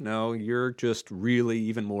 No, you're just really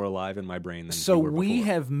even more alive in my brain than you were before. We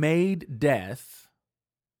have made death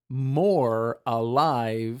more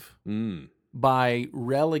alive by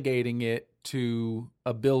relegating it to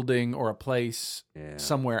a building or a place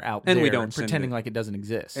somewhere out there, we don't pretending like it doesn't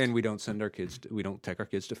exist. And we don't send our kids. We don't take our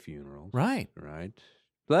kids to funerals. Right.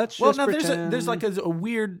 Let's just pretend. There's like a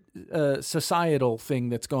weird societal thing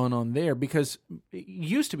that's going on there, because it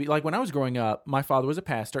used to be, like when I was growing up, my father was a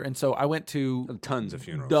pastor, and so I went to tons of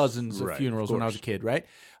funerals, dozens of funerals when I was a kid, right?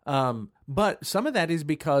 But some of that is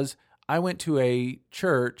because I went to a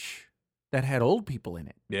church that had old people in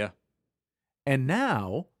it. Yeah. And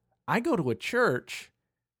now I go to a church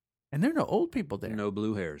and there are no old people there. No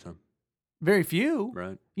blue hairs, huh? Very few.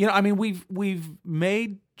 Right. You know, I mean, we've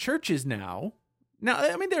made churches now. Now,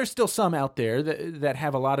 I mean, there are still some out there that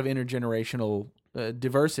have a lot of intergenerational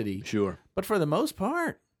diversity. Sure. But for the most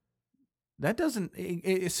part, that doesn't.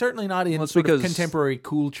 It's certainly not in sort of contemporary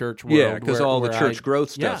cool church world. Yeah, because all the church growth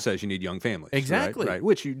stuff says you need young families. Exactly. Right,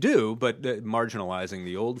 which you do, but marginalizing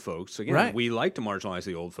the old folks. Again, we like to marginalize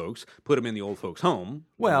the old folks, put them in the old folks' home.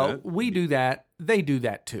 Well, we do that. They do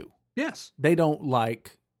that too. Yes. They don't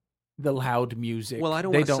like the loud music. Well, I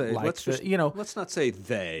don't want to say, like let's not say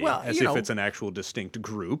they as if it's an actual distinct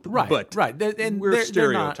group. Right, but and we're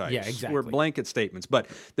stereotypes. Not, yeah, exactly. We're blanket statements, but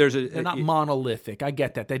they're not monolithic. I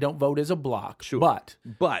get that. They don't vote as a block. Sure.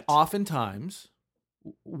 But oftentimes,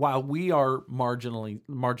 while we are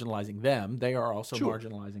marginalizing them, they are also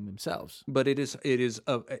marginalizing themselves. But it is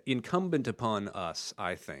incumbent upon us,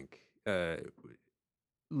 I think,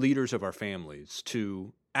 leaders of our families,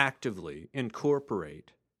 to actively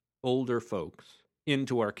incorporate older folks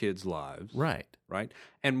into our kids' lives, right,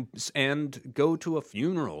 and go to a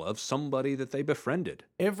funeral of somebody that they befriended.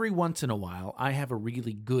 Every once in a while, I have a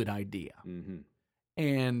really good idea,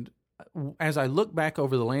 and as I look back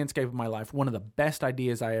over the landscape of my life, one of the best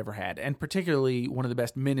ideas I ever had, and particularly one of the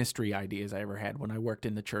best ministry ideas I ever had when I worked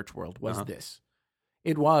in the church world, was this.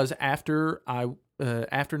 It was after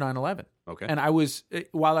 9/11. Okay, and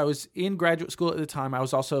while I was in graduate school at the time, I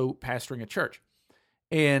was also pastoring a church.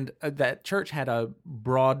 And that church had a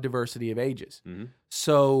broad diversity of ages. Mm-hmm.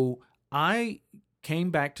 So I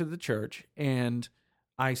came back to the church and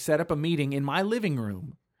I set up a meeting in my living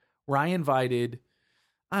room where I invited,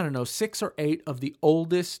 6 or 8 of the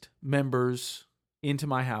oldest members into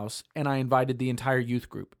my house. And I invited the entire youth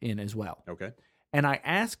group in as well. Okay. And I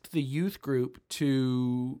asked the youth group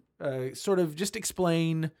to sort of just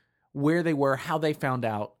explain where they were, how they found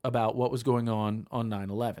out about what was going on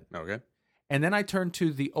 9/11. Okay. And then I turned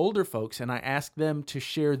to the older folks and I asked them to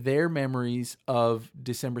share their memories of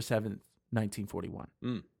December 7th,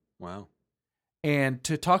 1941. Wow. And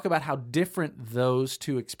to talk about how different those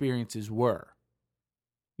two experiences were.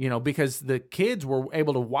 Because the kids were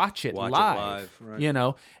able to watch it live.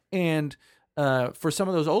 Right. And for some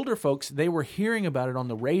of those older folks, they were hearing about it on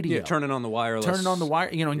the radio. Yeah, turning on the wireless.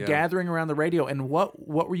 And gathering around the radio. And what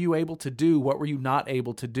were you able to do? What were you not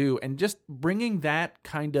able to do? And just bringing that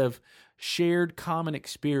kind of shared common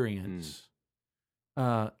experience,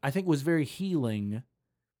 I think was very healing.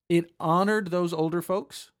 It honored those older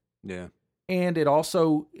folks. Yeah. And it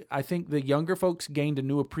also, I think the younger folks gained a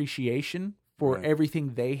new appreciation for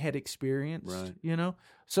everything they had experienced,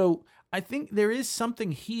 So I think there is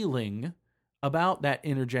something healing about that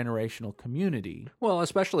intergenerational community. Well,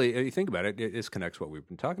 especially, you think about it, this connects what we've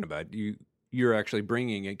been talking about. You're actually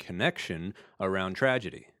bringing a connection around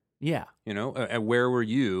tragedy. Yeah. Where were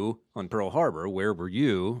you on Pearl Harbor? Where were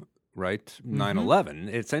you, right? 9/11.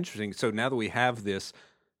 It's interesting. So now that we have this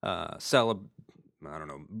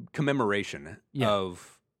commemoration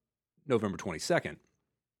of November 22nd,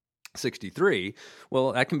 1963,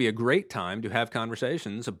 well, that can be a great time to have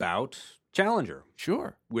conversations about Challenger.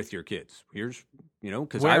 Sure. With your kids. Here's,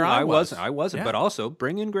 because Where I I wasn't, Yeah. but also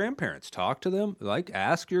bring in grandparents. Talk to them. Like,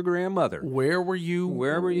 ask your grandmother. Where were you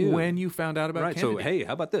when you found out about Right. Kennedy? So, hey,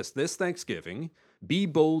 how about this? This Thanksgiving, be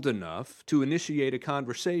bold enough to initiate a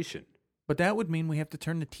conversation. But that would mean we have to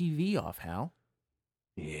turn the TV off, Hal.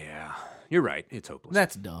 Yeah, you're right. It's hopeless.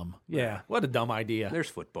 That's dumb. Yeah. What a dumb idea. There's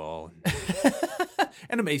football.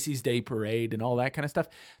 And a Macy's Day Parade and all that kind of stuff.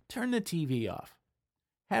 Turn the TV off.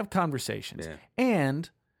 Have conversations. Yeah. And,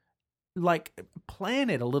 plan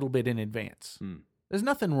it a little bit in advance. There's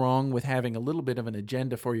nothing wrong with having a little bit of an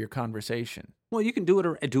agenda for your conversation. Well, you can do it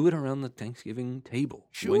around the Thanksgiving table.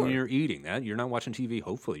 Sure. When you're eating that. You're not watching TV.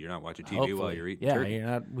 Hopefully, you're not watching TV while you're eating turkey. You're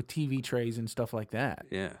not with TV trays and stuff like that.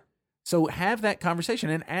 Yeah. So have that conversation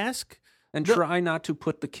and ask. And try not to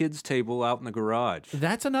put the kids' table out in the garage.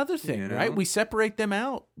 That's another thing, right? We separate them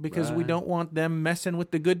out because we don't want them messing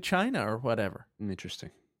with the good china or whatever.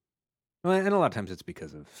 Interesting. Well, and a lot of times it's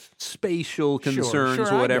because of spatial concerns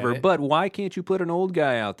Sure, or whatever. But why can't you put an old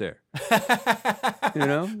guy out there?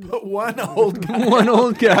 But one old guy. One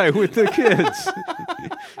old guy with the kids.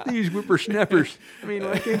 These whippersnappers. I mean,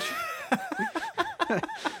 why can't you?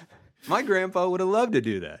 My grandpa would have loved to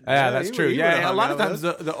do that. Yeah, that's true. A lot of times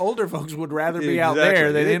the older folks would rather be out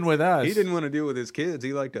there than in with us. He didn't want to deal with his kids.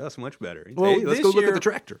 He liked us much better. Well, hey, let's go look at the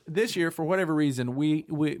tractor. This year, for whatever reason,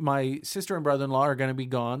 my sister and brother-in-law are going to be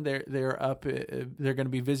gone. They're up. They're going to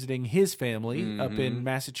be visiting his family up in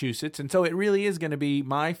Massachusetts, and so it really is going to be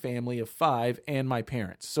my family of 5 and my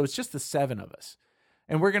parents. So it's just the 7 of us,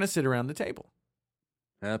 and we're going to sit around the table.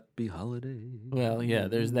 Happy holiday. Well, yeah,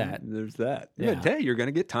 there's that. There's that. Yeah. Hey, you're going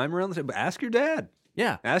to get time around the table. Ask your dad.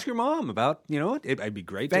 Yeah. Ask your mom about, it'd be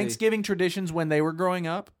great. Thanksgiving traditions when they were growing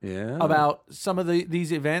up. Yeah. About some of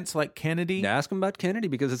these events like Kennedy. Ask them about Kennedy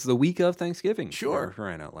because it's the week of Thanksgiving. Sure. For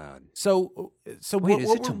crying out loud. So wait,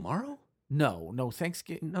 is it tomorrow? No,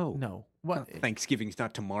 Thanksgiving. No. What? Thanksgiving's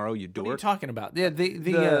not tomorrow, you dork. What are you talking about? Yeah,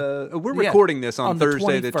 we're recording this on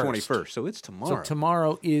Thursday the 21st. 21st, so it's tomorrow. So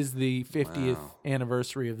tomorrow is the 50th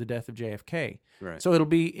anniversary of the death of JFK. Right. So it'll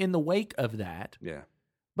be in the wake of that. Yeah.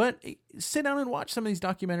 But sit down and watch some of these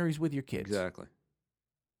documentaries with your kids. Exactly.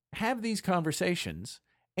 Have these conversations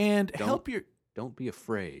and help your... Don't be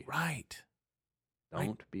afraid. Right.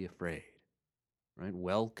 Don't be afraid. Right?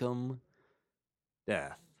 Welcome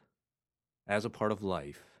death as a part of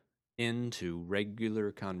life into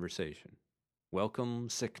regular conversation. Welcome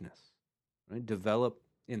sickness. Right? Develop,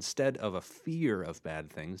 instead of a fear of bad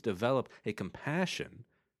things, develop a compassion,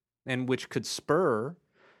 and which could spur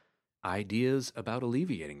ideas about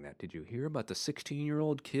alleviating that. Did you hear about the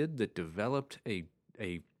 16-year-old kid that developed a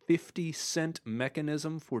 50-cent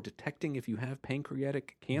mechanism for detecting if you have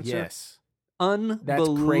pancreatic cancer? Yes.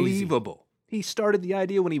 Unbelievable. That's crazy. He started the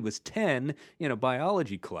idea when he was 10 in a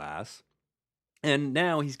biology class, and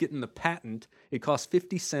now he's getting the patent. It costs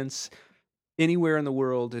 50 cents anywhere in the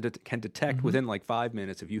world. It can detect within 5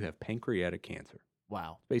 minutes if you have pancreatic cancer.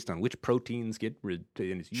 Wow. Based on which proteins get rid.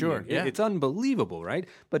 Sure, yeah. It's unbelievable, right?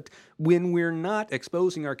 But when we're not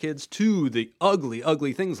exposing our kids to the ugly,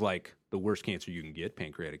 ugly things like the worst cancer you can get,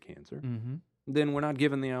 pancreatic cancer, then we're not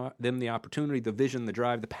giving them the opportunity, the vision, the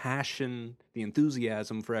drive, the passion, the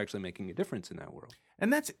enthusiasm for actually making a difference in that world.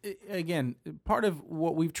 And that's, again, part of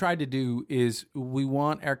what we've tried to do is we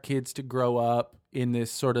want our kids to grow up in this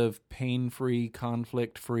sort of pain-free,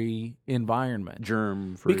 conflict-free environment.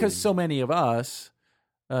 Germ-free. Because so many of us,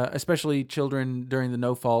 especially children during the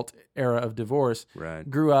no-fault era of divorce,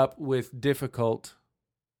 grew up with difficult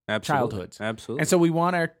childhoods. Absolutely. And so we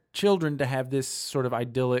want our children to have this sort of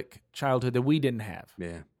idyllic childhood that we didn't have.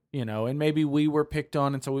 Yeah. And maybe we were picked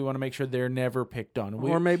on, and so we want to make sure they're never picked on.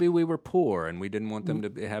 Or maybe we were poor, and we didn't want them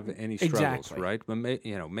to have any struggles, right? But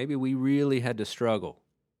maybe we really had to struggle,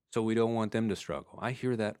 so we don't want them to struggle. I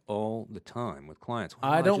hear that all the time with clients.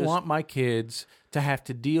 Well, I don't want my kids to have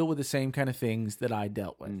to deal with the same kind of things that I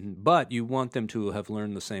dealt with. But you want them to have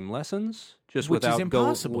learned the same lessons, just Which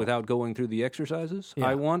is without going through the exercises. Yeah.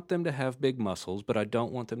 I want them to have big muscles, but I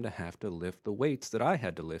don't want them to have to lift the weights that I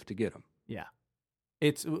had to lift to get them. Yeah.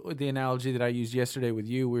 It's the analogy that I used yesterday with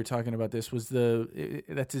you. We were talking about this.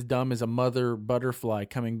 That's as dumb as a mother butterfly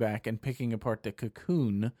coming back and picking apart the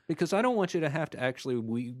cocoon. Because I don't want you to have to actually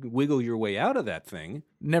wiggle your way out of that thing.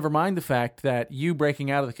 Never mind the fact that you breaking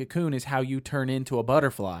out of the cocoon is how you turn into a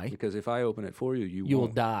butterfly. Because if I open it for you, you will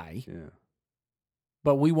won't. die. Yeah.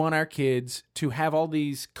 But we want our kids to have all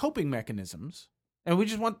these coping mechanisms, and we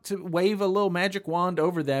just want to wave a little magic wand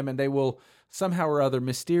over them, and they will somehow or other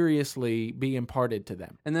mysteriously be imparted to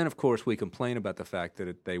them. And then, of course, we complain about the fact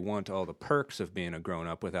that they want all the perks of being a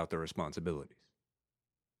grown-up without the responsibilities.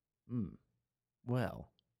 Well.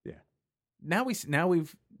 Yeah. now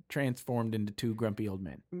we've transformed into two grumpy old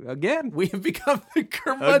men. Again. We have become the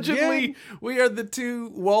curmudgeonly. We are the two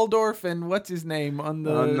Waldorf and what's his name on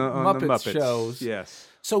the Muppets shows. Yes.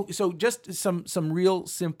 So just some real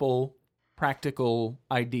simple, practical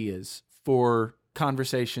ideas for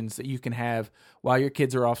conversations that you can have while your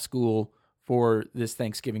kids are off school for this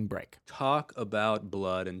Thanksgiving break. Talk about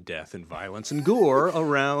blood and death and violence and gore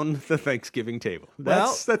around the Thanksgiving table.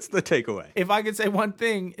 That's the takeaway. If I could say one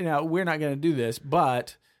thing, we're not going to do this,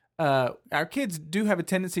 but our kids do have a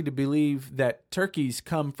tendency to believe that turkeys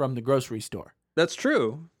come from the grocery store. That's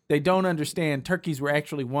true. They don't understand turkeys were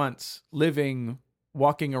actually once living,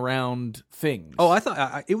 walking around things. Oh, I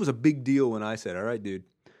thought it was a big deal when I said, all right, dude,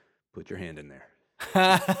 put your hand in there. you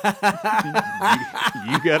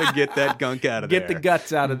got to get that gunk out of there. Get the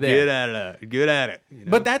guts out of there. Get at it.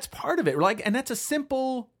 But that's part of it. And that's a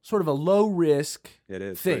simple, sort of a low risk it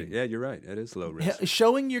is thing. Yeah, you're right. It is low risk.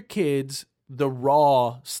 Showing your kids the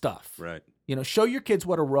raw stuff. Right. Show your kids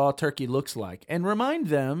what a raw turkey looks like and remind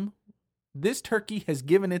them this turkey has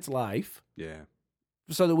given its life. Yeah.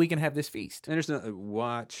 So that we can have this feast. And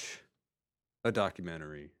watch a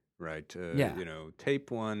documentary. Right.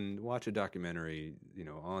 Tape one, watch a documentary,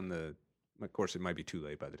 of course, it might be too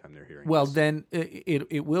late by the time they're hearing this. Then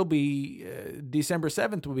it will be, December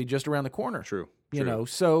 7th will be just around the corner. True.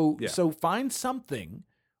 So find something,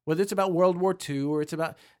 whether it's about World War II or it's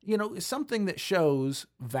about, something that shows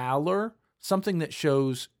valor, something that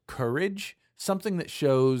shows courage, something that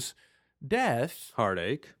shows death.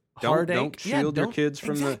 Heartache. Don't shield your kids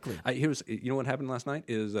from exactly. What happened last night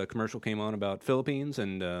is a commercial came on about Philippines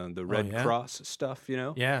and the Red Cross stuff,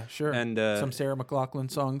 Yeah, sure. And some Sarah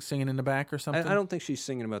McLachlan song singing in the back or something. I don't think she's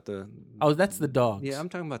singing about the... Oh, that's the dogs. Yeah, I'm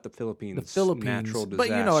talking about the Philippines natural disaster. But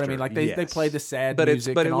you know what I mean, like they play the sad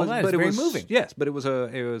music and all that. It's very moving. Yes, but it was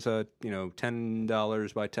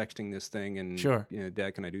 $10 by texting this thing and, sure.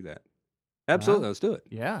 Dad, can I do that? Absolutely, let's do it.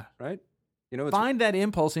 Yeah. Right? Find that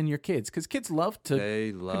impulse in your kids because kids love to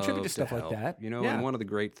contribute to stuff help. like that. And one of the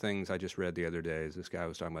great things I just read the other day is this guy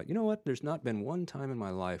was talking about, you know what? There's not been one time in my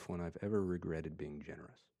life when I've ever regretted being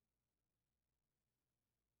generous.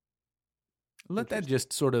 Let that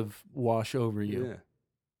just sort of wash over you. Yeah.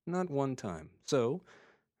 Not one time. So,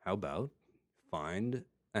 how about find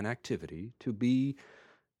an activity to be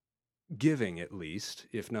giving at least,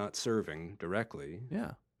 if not serving directly.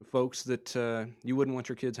 Yeah. Folks that you wouldn't want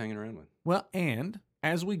your kids hanging around with. Well, and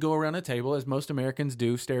as we go around a table, as most Americans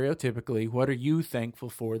do stereotypically, what are you thankful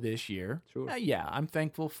for this year? Sure. I'm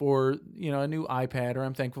thankful for, a new iPad, or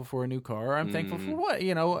I'm thankful for a new car, or I'm thankful for what,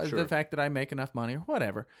 Sure. the fact that I make enough money or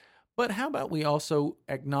whatever. But how about we also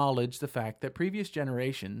acknowledge the fact that previous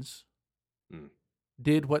generations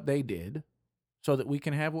did what they did so that we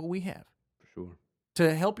can have what we have. For sure.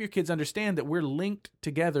 To help your kids understand that we're linked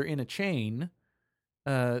together in a chain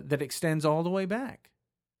that extends all the way back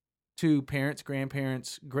to parents,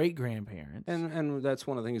 grandparents, great-grandparents. And that's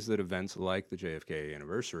one of the things that events like the JFK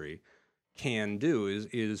anniversary can do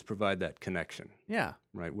is provide that connection. Yeah.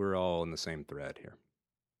 Right? We're all in the same thread here.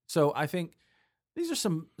 So I think these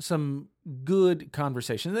are some good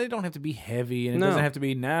conversations. They don't have to be heavy, and it doesn't have to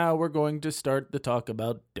be, now we're going to start the talk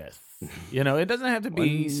about death. It doesn't have to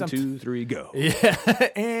be 1, 2, 3, go. Yeah,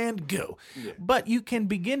 and go. Yeah. But you can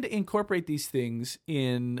begin to incorporate these things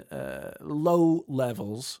in low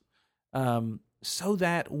levels so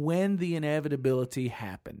that when the inevitability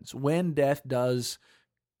happens, when death does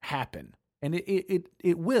happen, and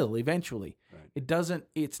it will eventually, right.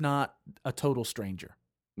 It's not a total stranger.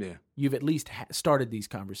 Yeah. You've at least started these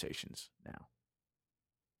conversations now.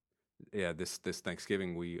 Yeah, this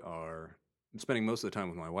Thanksgiving we are spending most of the time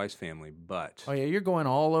with my wife's family, but... Oh, yeah, you're going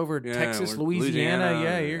all over Texas, Louisiana.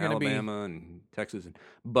 Yeah, you're going to be... Alabama and Texas.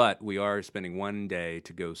 But we are spending one day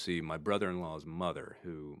to go see my brother-in-law's mother,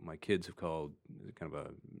 who my kids have called kind of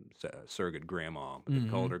a surrogate grandma. But they've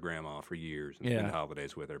called her grandma for years and spent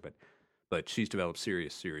holidays with her. But she's developed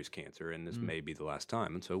serious cancer, and this may be the last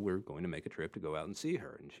time. And so we're going to make a trip to go out and see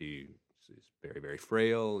her. And she's very, very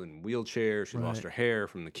frail in wheelchair. She's lost her hair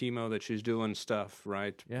from the chemo that she's doing stuff,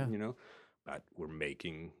 right? Yeah. But we're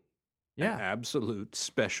making an absolute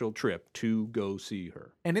special trip to go see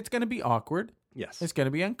her. And it's going to be awkward. Yes. It's going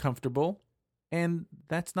to be uncomfortable. And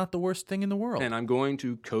that's not the worst thing in the world. And I'm going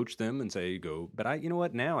to coach them and say, go. But you know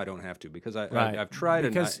what? Now I don't have to because I've tried.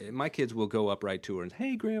 And my kids will go up right to her and say,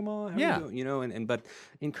 hey, Grandma, how are you doing? But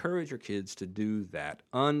encourage your kids to do that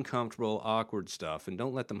uncomfortable, awkward stuff. And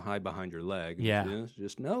don't let them hide behind your leg. Yeah.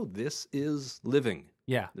 Just know this is living.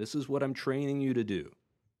 Yeah. This is what I'm training you to do.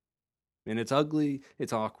 And it's ugly,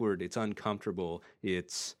 it's awkward, it's uncomfortable,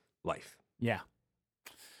 it's life. Yeah.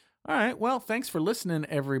 All right. Well, thanks for listening,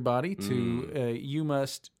 everybody, to You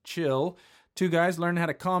Must Chill. Two guys learn how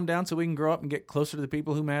to calm down so we can grow up and get closer to the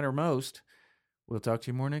people who matter most. We'll talk to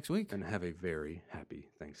you more next week. And have a very happy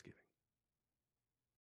Thanksgiving.